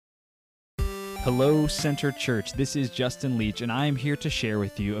Hello, Center Church. This is Justin Leach, and I am here to share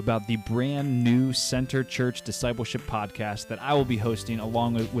with you about the brand new Center Church Discipleship podcast that I will be hosting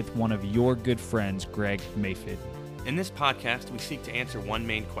along with one of your good friends, Greg Mayfield. In this podcast, we seek to answer one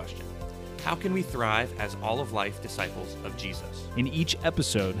main question. How can we thrive as all-of-life disciples of Jesus? In each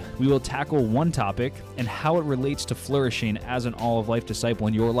episode, we will tackle one topic and how it relates to flourishing as an all-of-life disciple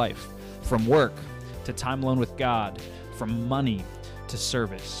in your life, from work to time alone with God, from money to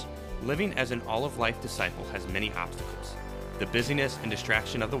service. Living as an all-of-life disciple has many obstacles. The busyness and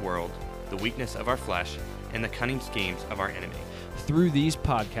distraction of the world, the weakness of our flesh, and the cunning schemes of our enemy. Through these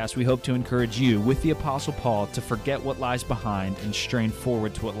podcasts, we hope to encourage you, with the Apostle Paul, to forget what lies behind and strain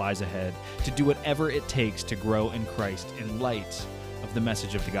forward to what lies ahead, to do whatever it takes to grow in Christ in light of the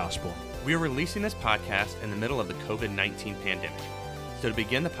message of the gospel. We are releasing this podcast in the middle of the COVID-19 pandemic. So to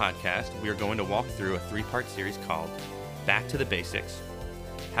begin the podcast, we are going to walk through a three-part series called Back to the Basics,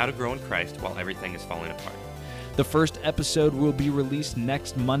 How to Grow in Christ While Everything is Falling Apart. The first episode will be released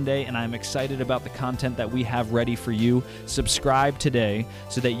next Monday, and I'm excited about the content that we have ready for you. Subscribe today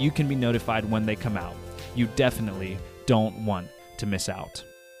so that you can be notified when they come out. You definitely don't want to miss out.